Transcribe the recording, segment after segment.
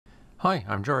Hi,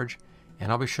 I'm George,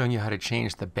 and I'll be showing you how to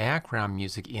change the background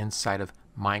music inside of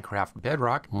Minecraft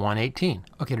Bedrock 1.18.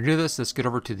 Okay, to do this, let's get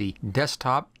over to the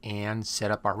desktop and set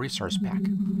up our resource pack.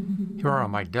 Here we are on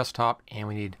my desktop, and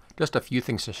we need just a few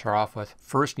things to start off with.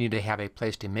 First, you need to have a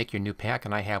place to make your new pack,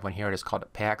 and I have one here. It is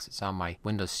called Packs. It's on my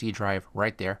Windows C drive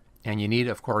right there. And you need,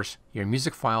 of course, your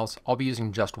music files. I'll be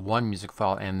using just one music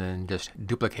file and then just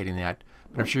duplicating that.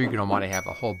 But I'm sure you're going to want to have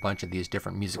a whole bunch of these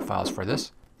different music files for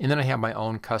this. And then I have my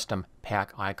own custom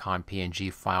pack icon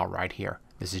PNG file right here.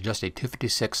 This is just a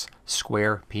 256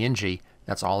 square PNG.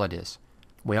 That's all it is.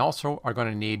 We also are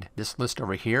going to need this list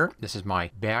over here. This is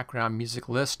my background music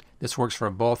list. This works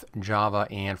for both Java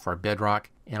and for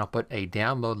Bedrock. And I'll put a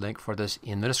download link for this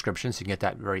in the description so you can get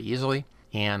that very easily.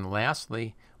 And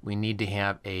lastly, we need to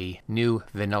have a new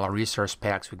vanilla resource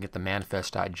pack so we can get the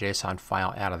manifest.json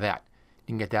file out of that.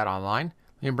 You can get that online.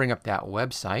 Let me bring up that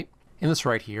website. In this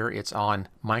right here, it's on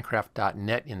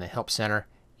minecraft.net in the Help Center,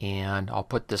 and I'll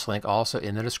put this link also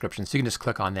in the description, so you can just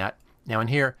click on that. Now in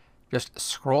here, just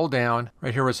scroll down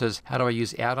right here where it says, how do I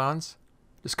use add-ons?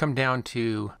 Just come down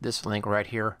to this link right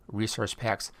here, resource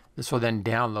packs. This will then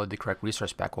download the correct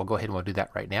resource pack. We'll go ahead and we'll do that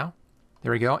right now.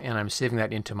 There we go, and I'm saving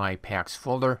that into my packs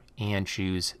folder and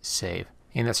choose save.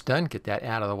 And that's done. Get that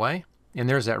out of the way. And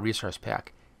there's that resource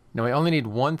pack. Now I only need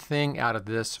one thing out of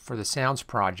this for the sounds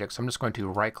project, so I'm just going to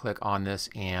right click on this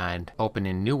and open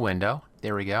in new window.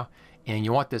 There we go. And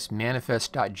you want this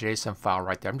manifest.json file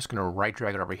right there. I'm just going to right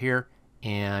drag it over here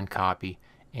and copy,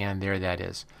 and there that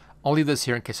is. I'll leave this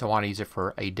here in case I want to use it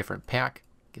for a different pack.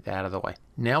 Get that out of the way.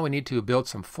 Now we need to build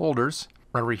some folders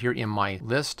right over here in my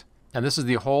list. And this is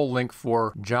the whole link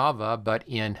for Java, but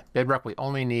in Bedrock we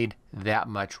only need that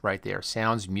much right there.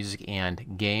 Sounds, music,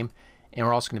 and game. And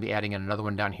we're also going to be adding in another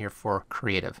one down here for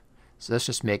creative. So let's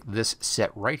just make this set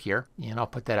right here. And I'll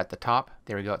put that at the top.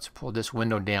 There we go. Let's pull this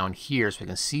window down here so we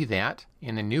can see that.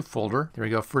 In the new folder, there we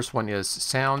go. First one is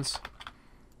sounds.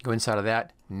 Go inside of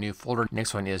that, new folder.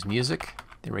 Next one is music.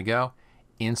 There we go.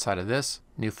 Inside of this,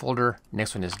 new folder.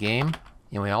 Next one is game.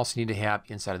 And we also need to have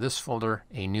inside of this folder,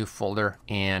 a new folder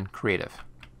and creative.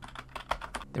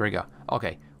 There we go.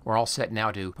 Okay, we're all set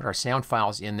now to put our sound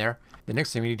files in there. The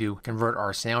next thing we need to convert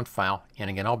our sound file, and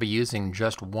again I'll be using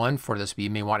just one for this, but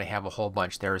you may want to have a whole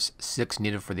bunch. There's 6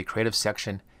 needed for the creative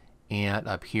section, and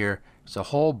up here there's a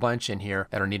whole bunch in here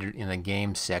that are needed in the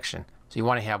game section. So you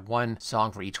want to have one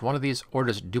song for each one of these, or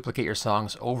just duplicate your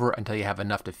songs over until you have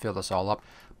enough to fill this all up.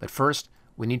 But first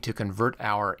we need to convert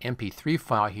our MP3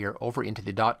 file here over into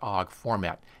the .ogg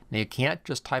format. Now you can't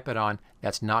just type it on.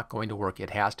 That's not going to work. It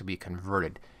has to be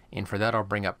converted. And for that, I'll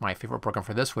bring up my favorite program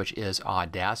for this, which is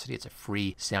Audacity. It's a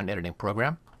free sound editing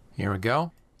program. Here we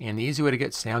go. And the easy way to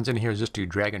get sounds in here is just to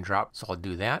drag and drop. So I'll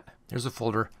do that. There's a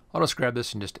folder. I'll just grab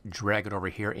this and just drag it over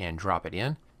here and drop it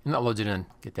in. And that loads it in.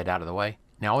 Get that out of the way.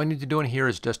 Now all we need to do in here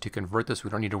is just to convert this. We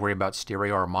don't need to worry about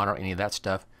stereo or mono or any of that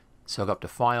stuff. So go up to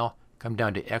File, come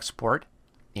down to Export,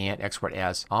 and export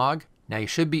as OGG. Now you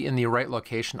should be in the right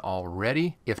location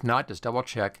already. If not, just double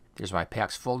check. There's my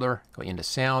packs folder. Go into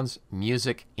sounds,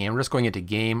 music, and we're just going into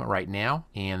game right now,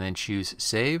 and then choose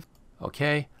save.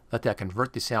 Okay, let that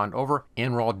convert the sound over,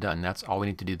 and we're all done. That's all we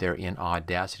need to do there in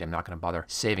Audacity. I'm not going to bother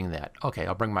saving that. Okay,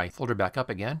 I'll bring my folder back up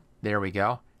again. There we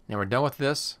go. Now we're done with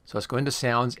this. So let's go into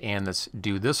sounds and let's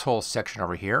do this whole section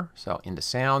over here. So into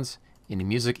sounds, into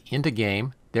music, into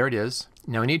game. There it is.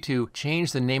 Now we need to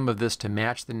change the name of this to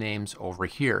match the names over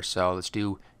here. So let's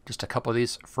do just a couple of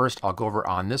these. First, I'll go over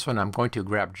on this one. I'm going to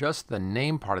grab just the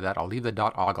name part of that. I'll leave the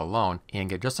 .ogg alone and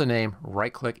get just the name,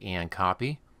 right click and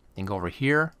copy. Then go over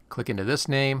here, click into this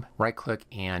name, right click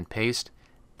and paste.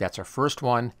 That's our first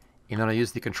one. And then I'll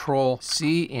use the Control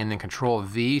C and then Control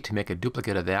V to make a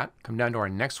duplicate of that. Come down to our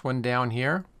next one down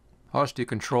here. I'll just do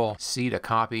Control C to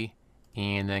copy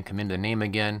and then come into the name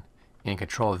again and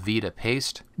Control V to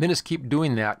paste. Then just keep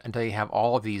doing that until you have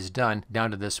all of these done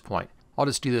down to this point. I'll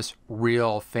just do this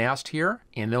real fast here,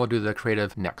 and then we'll do the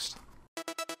creative next.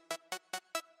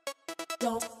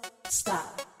 Don't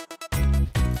stop.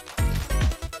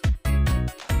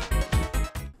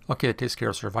 Okay, it takes care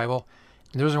of survival.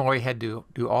 And the reason why we had to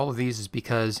do all of these is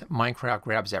because Minecraft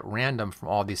grabs at random from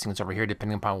all these things over here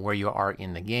depending upon where you are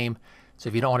in the game. So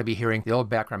if you don't want to be hearing the old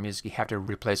background music, you have to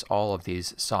replace all of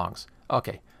these songs.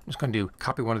 Okay, I'm just going to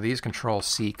copy one of these, Control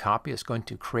C copy. It's going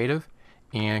to creative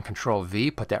and Control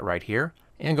V, put that right here.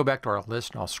 And go back to our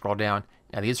list and I'll scroll down.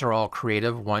 Now these are all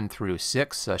creative 1 through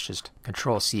 6. So let's just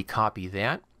Control C copy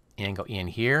that and go in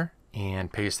here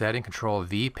and paste that in. Control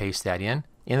V, paste that in.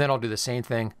 And then I'll do the same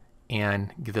thing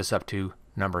and get this up to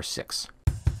number 6.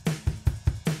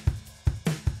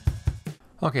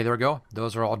 Okay, there we go.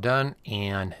 Those are all done,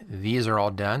 and these are all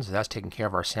done. So that's taken care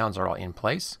of. Our sounds are all in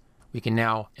place. We can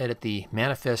now edit the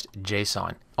manifest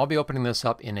JSON. I'll be opening this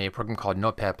up in a program called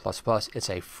Notepad++. It's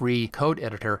a free code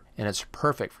editor, and it's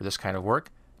perfect for this kind of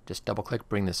work. Just double click,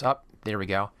 bring this up. There we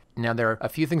go. Now there are a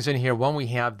few things in here. One, we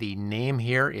have the name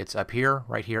here. It's up here,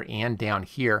 right here, and down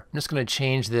here. I'm just going to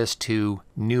change this to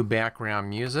new background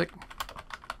music.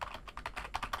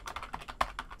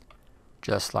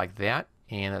 Just like that.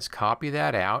 And let's copy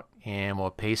that out, and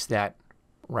we'll paste that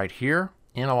right here.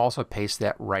 And I'll also paste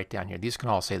that right down here. These can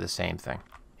all say the same thing.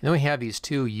 And then we have these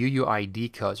two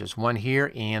UUID codes. There's one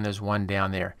here and there's one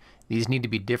down there. These need to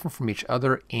be different from each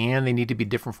other, and they need to be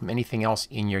different from anything else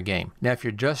in your game. Now, if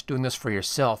you're just doing this for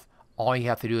yourself, all you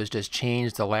have to do is just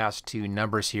change the last two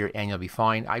numbers here and you'll be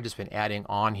fine. I've just been adding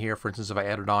on here. For instance, if I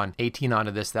added on 18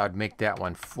 onto this, that would make that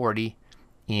one 40.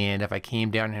 And if I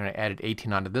came down here and I added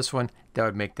 18 onto this one, that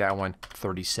would make that one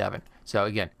 37. So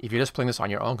again, if you're just playing this on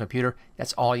your own computer,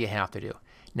 that's all you have to do.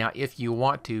 Now, if you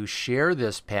want to share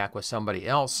this pack with somebody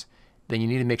else, then you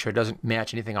need to make sure it doesn't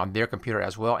match anything on their computer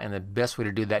as well. And the best way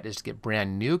to do that is to get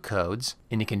brand new codes.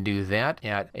 And you can do that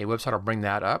at a website. I'll bring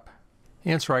that up.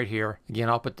 And it's right here. Again,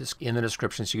 I'll put this in the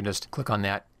description so you can just click on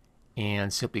that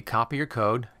and simply copy your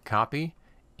code, copy,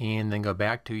 and then go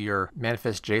back to your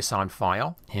manifest JSON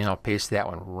file, and I'll paste that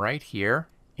one right here.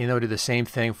 And then we'll do the same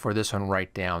thing for this one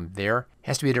right down there. It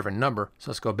has to be a different number,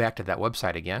 so let's go back to that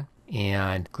website again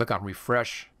and click on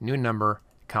refresh, new number,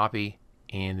 copy,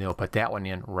 and then we'll put that one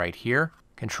in right here.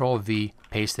 Control V,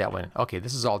 paste that one in. Okay,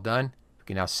 this is all done. We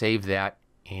can now save that,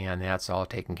 and that's all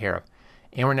taken care of.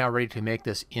 And we're now ready to make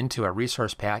this into a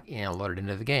resource pack and load it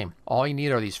into the game. All you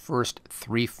need are these first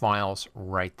three files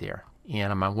right there.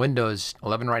 And I'm on Windows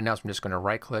 11 right now, so I'm just going to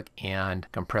right click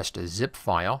and compress to zip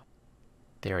file.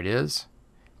 There it is.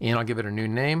 And I'll give it a new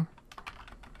name.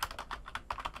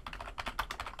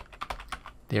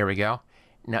 There we go.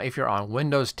 Now if you're on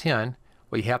Windows 10,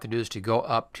 what you have to do is to go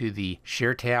up to the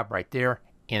Share tab right there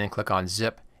and then click on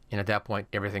Zip. And at that point,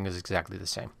 everything is exactly the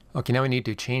same. Okay, now we need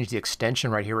to change the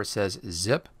extension right here where it says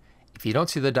Zip. If you don't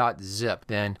see the .zip,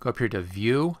 then go up here to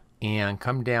View and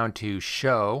come down to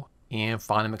Show and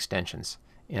Phoneme Extensions.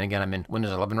 And again, I'm in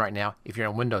Windows 11 right now. If you're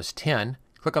on Windows 10,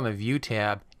 click on the View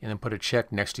tab and then put a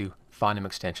check next to Phoneme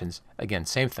Extensions. Again,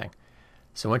 same thing.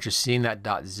 So once you're seeing that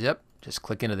 .zip, just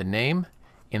click into the name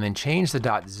and then change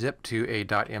the .zip to a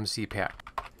 .mc pack.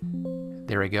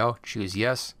 There we go. Choose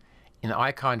yes. And the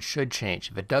icon should change.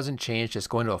 If it doesn't change, just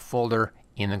go into a folder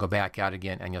and then go back out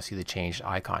again and you'll see the changed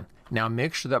icon. Now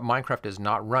make sure that Minecraft is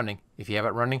not running. If you have it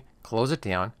running, close it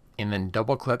down and then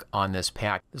double click on this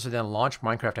pack. This will then launch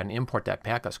Minecraft and import that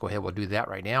pack. Let's go ahead, we'll do that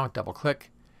right now. Double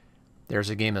click. There's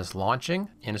a game that's launching,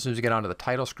 and as soon as we get onto the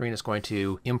title screen, it's going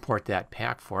to import that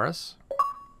pack for us.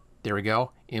 There we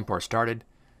go, import started.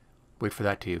 Wait for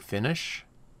that to finish.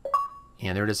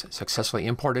 And there it is, successfully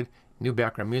imported. New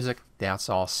background music, that's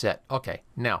all set. Okay,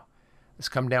 now let's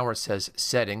come down where it says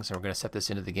settings, and we're going to set this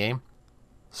into the game.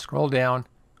 Scroll down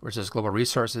where it says global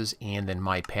resources and then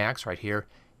my packs right here.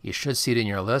 You should see it in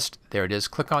your list. There it is.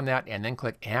 Click on that and then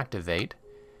click activate,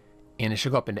 and it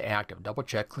should go up into active. Double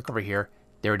check, click over here.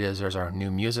 There it is. There's our new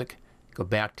music. Go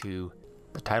back to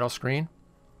the title screen.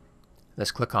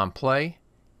 Let's click on play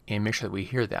and make sure that we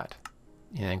hear that.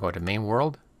 And then go to main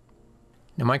world.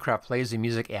 Now Minecraft plays the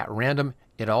music at random.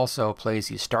 It also plays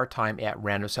the start time at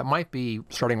random. So it might be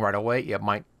starting right away. It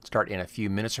might start in a few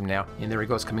minutes from now. And there it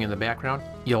goes, coming in the background.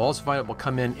 You'll also find it will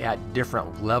come in at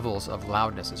different levels of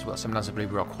loudness as well. Sometimes it'll be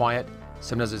real quiet.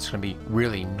 Sometimes it's going to be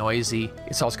really noisy.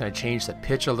 It's also going to change the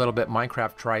pitch a little bit.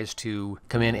 Minecraft tries to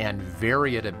come in and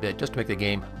vary it a bit just to make the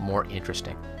game more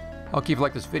interesting. Okay, if you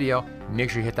like this video, make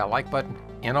sure you hit that like button,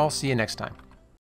 and I'll see you next time.